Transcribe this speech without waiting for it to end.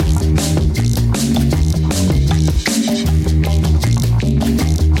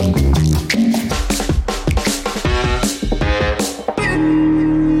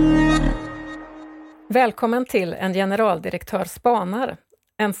Välkommen till En generaldirektör spanar,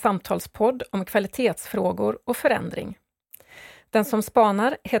 en samtalspodd om kvalitetsfrågor och förändring. Den som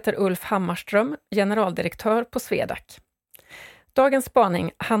spanar heter Ulf Hammarström, generaldirektör på Swedac. Dagens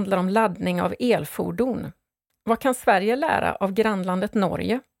spaning handlar om laddning av elfordon. Vad kan Sverige lära av grannlandet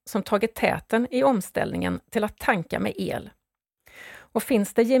Norge som tagit täten i omställningen till att tanka med el? Och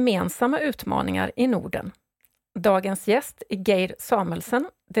finns det gemensamma utmaningar i Norden? Dagens gäst är Geir Samuelsen,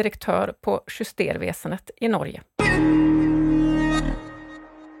 direktör på Justervesenet i Norge.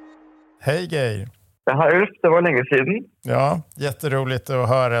 Hej Geir! Hej Ulf, det var länge sedan. Ja, jätteroligt att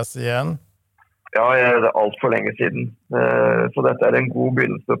höras igen. Ja, det är allt för länge sedan. Så detta är en god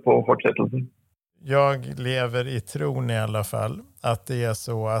begynnelse på fortsättelsen. Jag lever i tron i alla fall att det är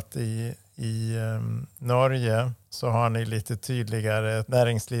så att i Norge så har ni lite tydligare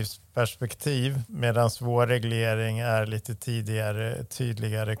näringslivsperspektiv medan vår reglering är lite tydligare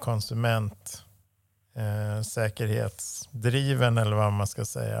säkerhetsdriven eller vad man ska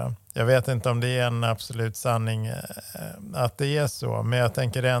säga. Jag vet inte om det är en absolut sanning att det är så, men jag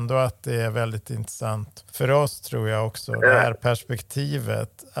tänker ändå att det är väldigt intressant för oss, tror jag också, det här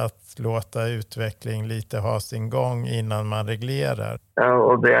perspektivet att låta utveckling lite ha sin gång innan man reglerar. Ja,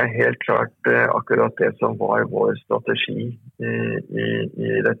 och det är helt klart akkurat det som var vår strategi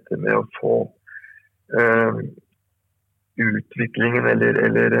i detta med att få utvecklingen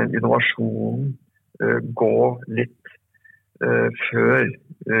eller innovation gå lite før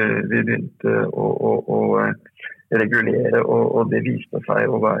vi begynte å regulere, og det viste seg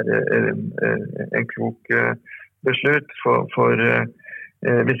å være en klok beslut, for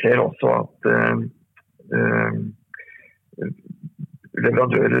vi ser også at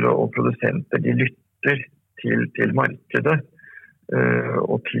leverandører og produsenter, de lytter til markedet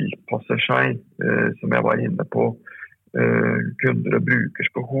og tilpasser seg, som jeg var inne på, kunder og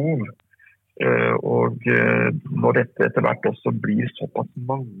brukers behov. Og når dette etter hvert også blir såpass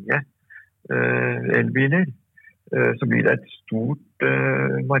mange elbiler, så blir det et stort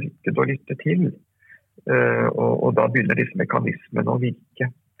marked å lytte til. Og da begynner disse mekanismene å virke.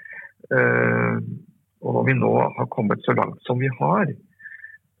 Og når vi nå har kommet så langt som vi har,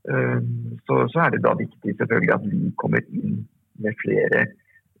 så er det da viktig selvfølgelig at vi kommer inn med flere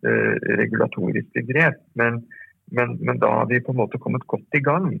regulatoriske grep. Men da har vi på en måte kommet godt i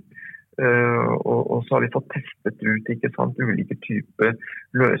gang. Og så har vi fått testet ut, ikke sant, ulike typer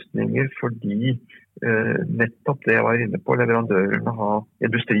løsninger, fordi nettopp det jeg var inne på,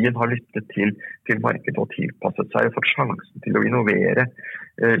 industrien har lyttet til markedet og tilpasset seg og fått sjansen til å innovere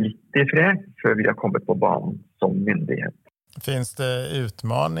litt i fred før vi har kommet på banen som myndighet. Finns det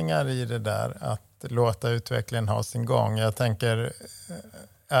utmaningar i det där att låta utvecklingen ha sin gång? Jag tänker,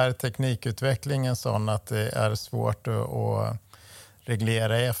 är teknikutvecklingen sån att det är svårt att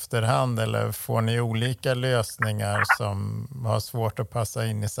reglera i efterhand, eller får ni olika lösningar som har svårt att passa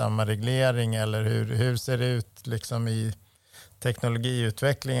in i samma reglering, eller hur ser det ut liksom i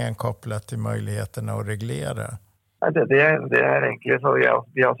teknologiutvecklingen kopplat till möjligheterna att reglera? Det är egentligen så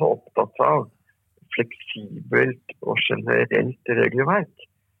vi är så upptatt av flexibelt och generellt regelverk.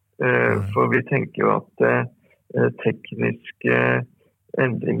 För vi tänker ju att tekniska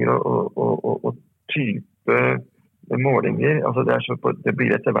ändringar och typ målinger, altså det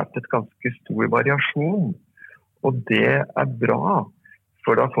blir etter hvert et ganske stor variasjon, og det er bra,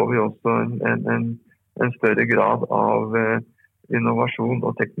 for da får vi også en større grad av innovasjon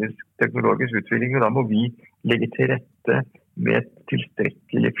og teknologisk utvikling, og da må vi legge til rette med et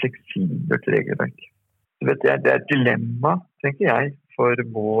tilstrekkelig fleksibelt regelverk. Det er et dilemma, tenker jeg, for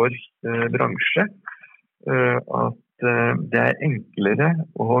vår bransje, at det er enklere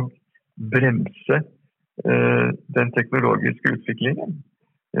å bremse den teknologiske utviklingen.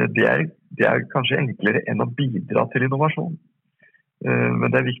 Det er kanskje enklere enn å bidra til innovasjon. Men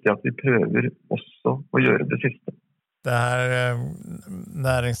det er viktig at vi prøver også å gjøre det siste. Det här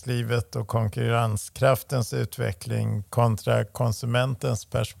näringslivet och konkurrenskraftens utveckling kontra konsumentens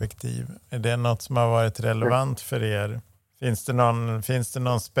perspektiv, är det något som har varit relevant för er? Finns det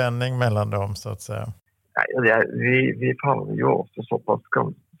någon spänning mellan dem, så att säga? Nej, vi faller ju också såpass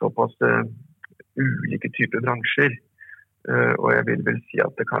ulike typer bransjer, og jeg vil vel si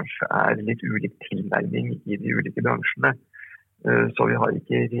at det kanskje er litt ulik tilnærming i de ulike bransjene, så vi har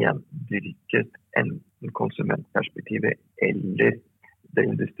ikke rendyrket enten konsumentperspektivet eller det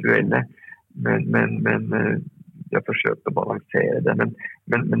industrielle, men vi har forsøkt å balansere det,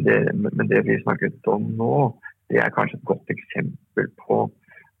 men det vi snakket om nå, det er kanskje et godt eksempel på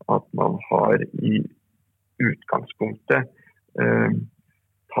at man har i utgangspunktet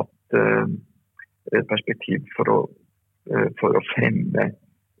tatt et perspektiv for å fremme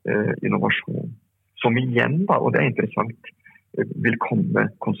innovasjon som igen då, och det är intressant, vill komma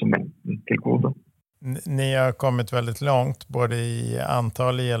konsumenten till godo. Ni har kommit väldigt långt både i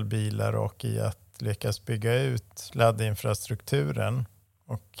antal elbilar och i att lyckas bygga ut laddinfrastrukturen.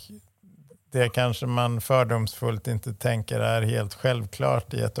 Och det kanske man fördomsfullt inte tänker är helt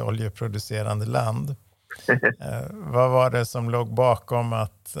självklart i ett oljeproducerande land. Vad var det som låg bakom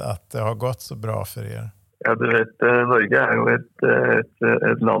att det har gått så bra för er? Ja, du vet, Norge är ju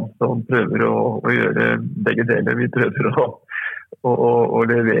ett land som prövar att göra bägge delar. Vi prövar att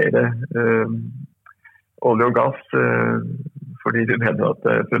leverera olje och gas fordi vi mener at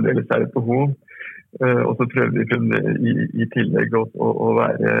det fremdeles er et behov. Og så prøver vi i tillegg å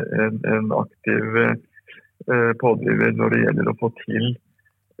være en aktiv pådriver når det gjelder å få til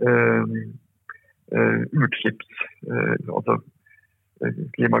altså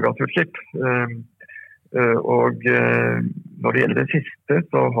klimagassutslipp. Og når det gjelder det siste,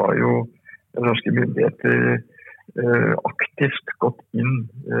 så har jo norske myndigheter aktivt gått inn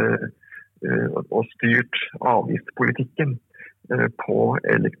og styrt avgiftspolitikken på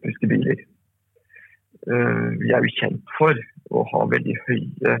elektriske biler. Vi er jo kjent for å ha veldig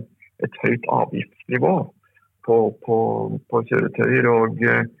et høyt avgiftsnivå på kjøretøyer,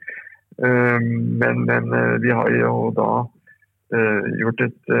 men vi har jo da gjort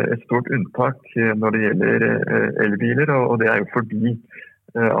et stort unntak når det gjelder elbiler, og det er jo fordi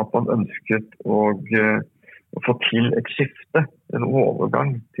at man ønsket å få til et skifte, en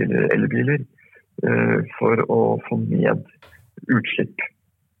overgang til elbiler for å få ned utslipp.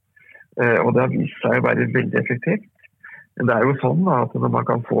 Og det har vist seg å være veldig effektivt. Men det er jo sånn at når man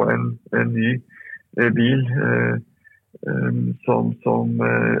kan få en ny bil som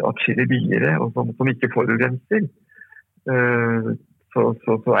atskillig billigere og som ikke forurenser, så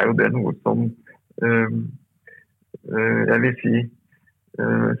er jo det noe som jeg vil si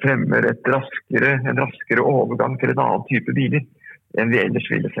fremmer en raskere overgang til en annen type biler enn vi ellers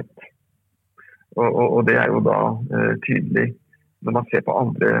ville sett. Og det er jo da tydelig når man ser på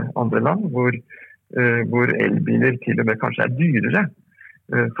andre land hvor elbiler til og med kanskje er dyrere,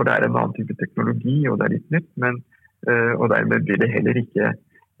 for det er en annen type teknologi og det er litt nytt, og dermed blir det heller ikke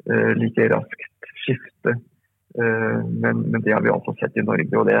like raskt skifte. Men det har vi altså sett i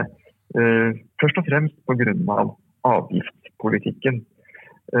Norge, og det først og fremst på grunn av avgiftspolitikken.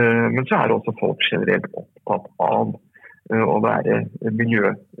 Men så er det også folk generelt opptatt av å være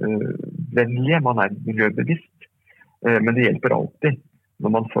miljøvennlige, man er miljøbevisst, men det hjelper alltid når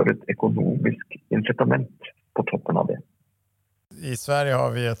man får et ekonomisk incitament på toppen av det. I Sverige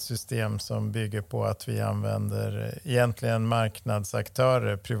har vi ett system som bygger på att vi använder egentligen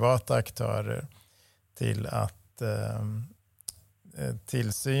marknadsaktörer, privata aktörer till att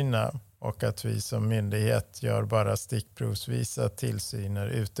tillsyna och att vi som myndighet gör bara stickprovsvisa tillsyner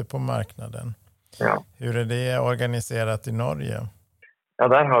ute på marknaden. Ja. Hur är det organiserat i Norge? Ja,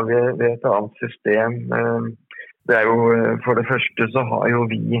 där har vi ett annat system. Det är ju, för det första så har ju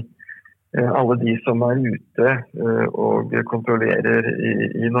vi alla de som är ute och kontrollerar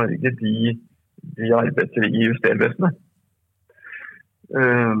i Norge, de arbetar i Justervesenet.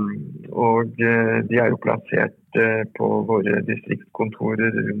 Og de er jo plassert på våre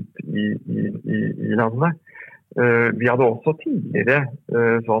distriktskontorer rundt i landet. Vi hadde også tidligere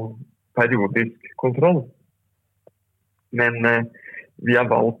sånn periodisk kontroll, men vi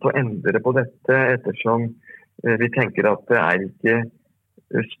har valgt å endre på dette ettersom vi tenker at det er ikke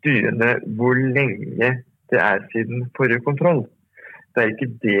styrende hvor lenge det er siden forrige kontroll. Det er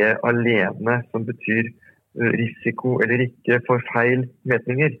ikke det alene som betyr risiko eller ikke for feil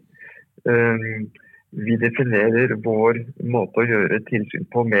metninger. Vi definerer vår måte å gjøre tilsyn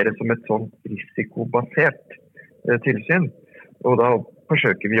på mer som et sånt risikobasert tilsyn. Og da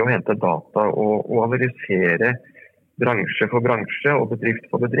forsøker vi å hente data og analysere bransje for bransje og bedrift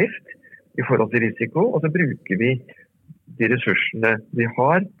for bedrift i forhold til risiko, og så bruker vi de ressursene vi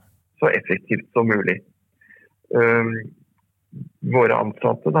har så effektivt som mulig. Våre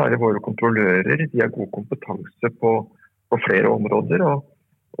ansatte, eller våre kontrollører, de har god kompetanse på flere områder,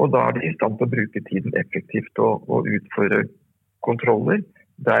 og da er de i stand til å bruke tiden effektivt og utføre kontroller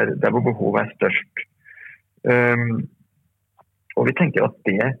der hvor behovet er størst. Og vi tenker at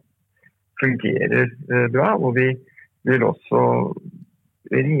det fungerer bra, og vi vil også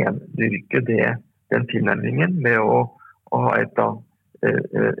rendyrke den tilnærmingen med å ha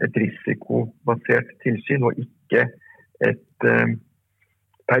et risikobasert tilsyn og ikke et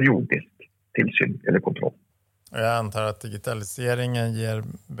periodisk tilsyn eller kontroll. Jag antar att digitaliseringen ger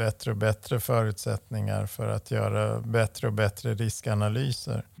bättre och bättre förutsättningar för att göra bättre och bättre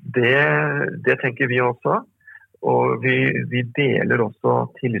riskanalyser. Det tänker vi också. Och vi delar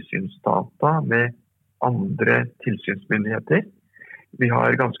också tillsynsdata med andre tilsynsmyndigheter. Vi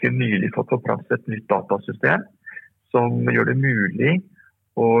har ganske nylig fått på plass et nytt datasystem som gjør det mulig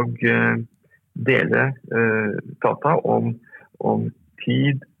å dele data om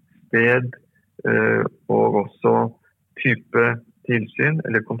tid, sted og også type tilsyn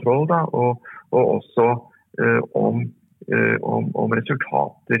eller kontroll da, og også om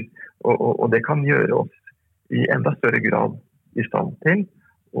resultater. Og det kan gjøre oss i enda større grad i stand til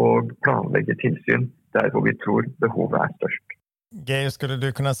å planlegge tilsyn där hvor vi tror behovet är störst. Geir, skulle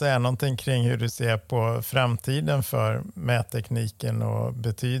du kunna säga någonting kring hur du ser på framtiden för mättekniken och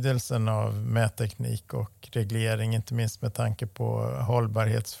betydelsen av mätteknik och reglering, inte minst med tanke på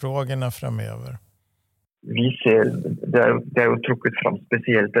hållbarhetsfrågorna framöver? Vi ser, det är ju trukket fram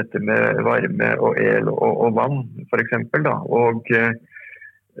speciellt detta med varme och el och vann för exempel då. Och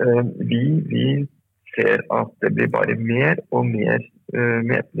vi ser att det blir bara mer och mer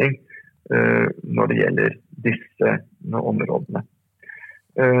mätning när det gäller dessa områdena.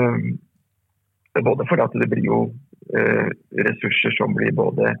 Både för att det blir ju resurser som blir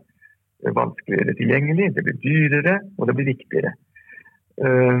både vanskeligere tillgängliga, det blir dyrare och det blir viktigare.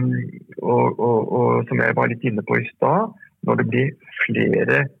 Och som jag var lite inne på i stad, när det blir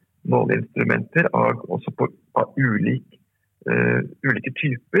flera målinstrumenter också av olika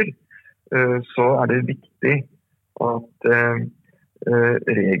typer, så är det viktigt att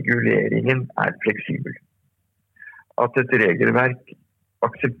reguleringen är flexibel. Att ett regelverk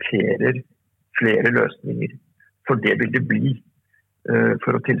accepterar flera lösningar, för det vill det bli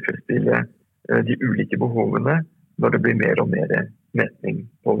för att tillfredsställa de olika behoven när det blir mer och mer mätning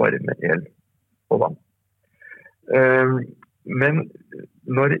på varme, el och vann. Men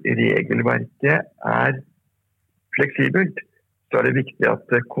när regelverket är flexibelt så är det viktigt att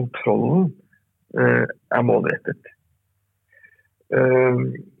kontrollen är målrettet.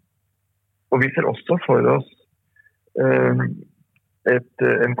 Och vi ser också för oss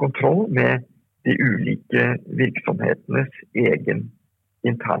en kontroll med de olika virksomheternas egen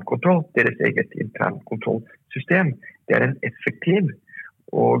internkontroll, deras eget internkontrollsystem. Det är en effektiv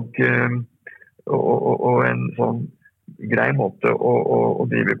och en sån grei måte å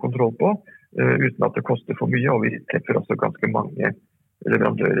drive kontroll på, uten at det koster for mye, og vi treffer også ganske mange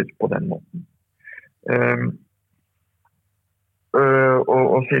leverandører på den måten.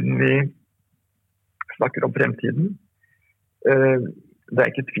 Og siden vi snakker om fremtiden, det er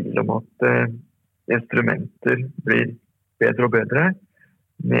ikke tvil om at instrumenter blir bedre og bedre,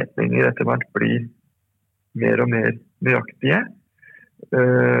 mätningar etter hvert blir mer og mer nøyaktige,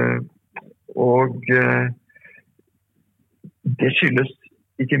 og det skyldes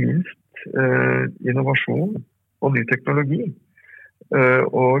ikke minst innovasjon og ny teknologi,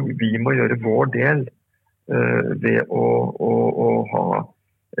 og vi må gjøre vår del ved å ha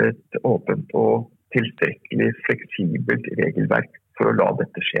et åpent og tilstrekkelig fleksibelt regelverk for å la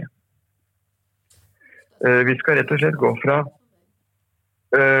dette skje. Vi skal rett og slett gå fra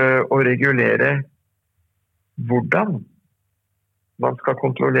å regulere hvordan man skal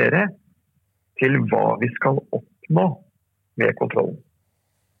kontrollere til hva vi skal oppnå med kontrollen.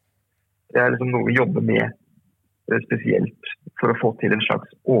 Det er liksom noe vi jobber med spesielt for å få til en slags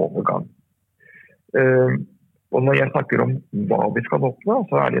overgang. Og når jeg snakker om hva vi skal oppnå,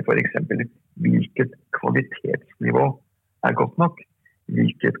 så er det for eksempel hvilket kvalitetsnivå er godt nok,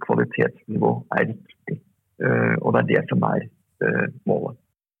 hvilket kvalitetsnivå er riktig. Och det är det som är målet.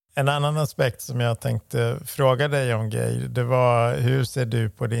 En annan aspekt som jag tänkte fråga dig om, Geir, det var hur ser du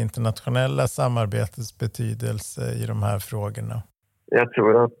på det internationella samarbetets betydelse i de här frågorna? Jag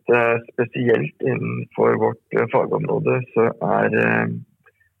tror att speciellt inför vårt fagområde så är det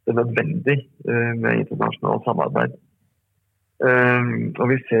nödvändigt med internationellt samarbete.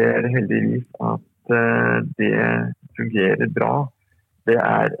 Och vi ser heldigvis att det fungerar bra. Det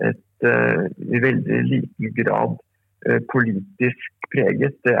är ett i väldigt liten grad politisk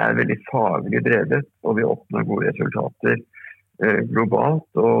preget. Det är väldigt fagligt drevet och vi uppnår goda resultat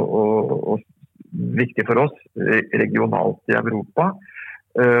globalt och viktigt för oss regionalt i Europa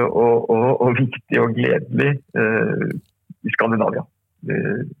och viktigt och glädjligt i Skandinavien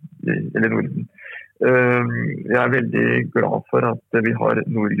eller Norden. Jag är väldigt glad för att vi har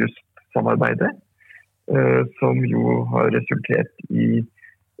Nord-Just-samarbetet som ju har resulterat i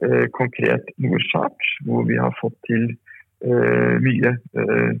konkret Nordstart, hvor vi har fått til mye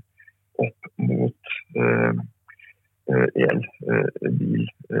opp mot elbil,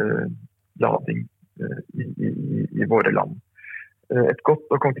 lading i våre land. Et godt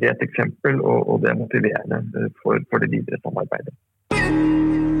og konkret eksempel, og det er motiverende for det videre samarbeidet.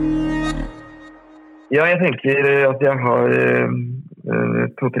 Ja, jeg tenker at jeg har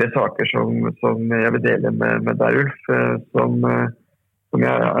 2-3 saker som jag vill dela med dig, Ulf, som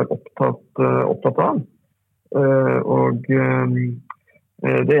jag är upptatt av.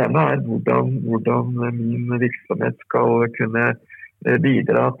 Det ena är hur min verksamhet ska kunna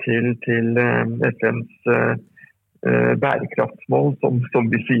bidra till FNs bärkraftsmål, som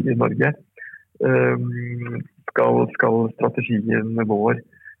vi säger i Norge. Ska strategin vår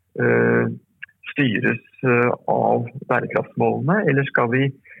styres av bärkraftsmålen, eller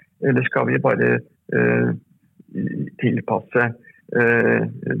ska vi bara tillpassa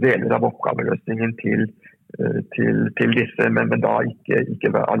delar av uppgavelösningen till disse, men da ikke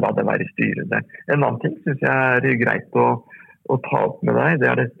la det være styrende. En annen ting synes jeg er greit å ta opp med deg, det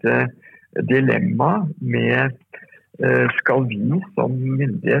er dette dilemma med skal vi som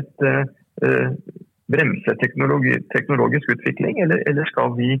myndighet bremse teknologisk utvikling, eller skal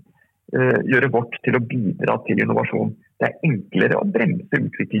vi gjøre vårt til å bidra til innovasjon? Det er enklere å bremse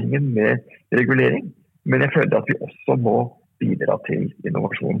utviklingen med regulering, men jeg føler at vi også må bidra till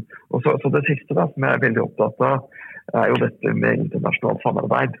innovation. Och så det sista då, som jag är väldigt upptatt av, är ju detta med internationellt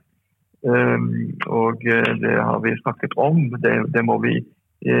samarbete. Och det har vi snackat om. Det må vi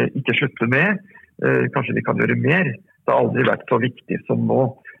inte sluta med. Kanske vi kan göra mer. Det har aldrig varit så viktigt som nu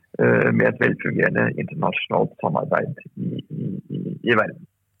med ett välfungerande internationellt samarbete i världen.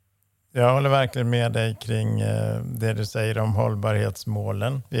 Jag håller verkligen med dig kring det du säger om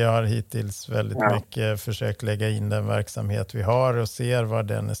hållbarhetsmålen. Vi har hittills väldigt mycket försökt lägga in den verksamhet vi har och ser vad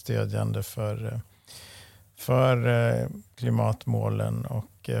den är stödjande för klimatmålen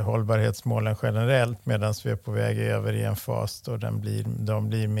och hållbarhetsmålen generellt, medan vi är på väg över i en fas då de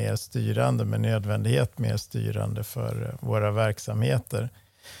blir mer styrande, med nödvändighet mer styrande för våra verksamheter.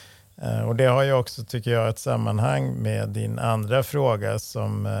 Och det har ju också, tycker jag, ett sammanhang med din andra fråga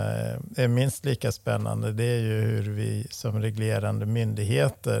som är minst lika spännande. Det är ju hur vi som reglerande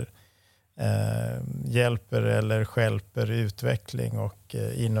myndigheter hjälper eller stjälper utveckling och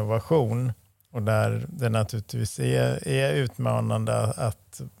innovation. Och där det naturligtvis är utmanande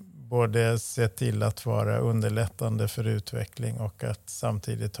att både se till att vara underlättande för utveckling och att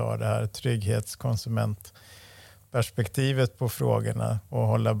samtidigt ha det här trygghetskonsumentperspektivet på frågorna och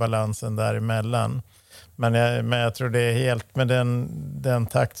hålla balansen däremellan. Men jag tror det är helt, med den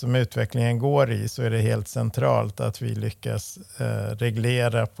takt som utvecklingen går i, så är det helt centralt att vi lyckas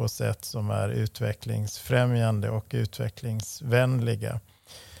reglera på sätt som är utvecklingsfrämjande och utvecklingsvänliga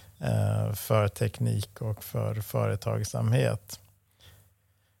för teknik och för företagsamhet.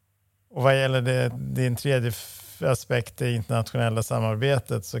 Och vad gäller din tredje aspekt, det internationella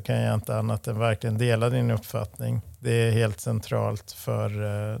samarbetet, så kan jag inte annat än verkligen dela din uppfattning. Det är helt centralt för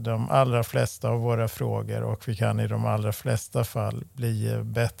de allra flesta av våra frågor, och vi kan i de allra flesta fall bli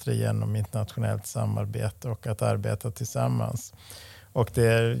bättre genom internationellt samarbete och att arbeta tillsammans. Och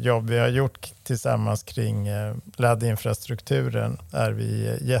det jobb vi har gjort tillsammans kring laddinfrastrukturen är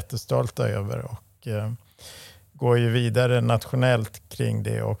vi jättestolta över, och går ju vidare nationellt kring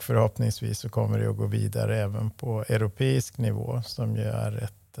det, och förhoppningsvis så kommer det att gå vidare även på europeisk nivå, som ju är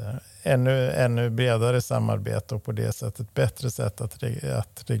ett ännu bredare samarbete och på det sättet bättre sätt att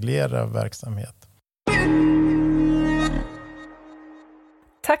reglera verksamhet.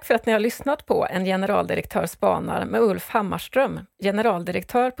 Tack för att ni har lyssnat på En generaldirektör spanar med Ulf Hammarström,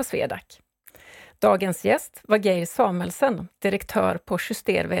 generaldirektör på Swedac. Dagens gäst var Geir Samuelsen, direktör på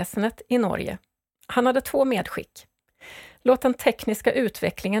Justervesenet i Norge. Han hade 2 medskick. Låt den tekniska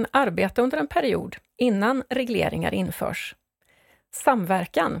utvecklingen arbeta under en period innan regleringar införs.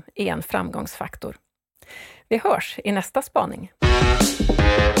 Samverkan är en framgångsfaktor. Vi hörs i nästa spaning.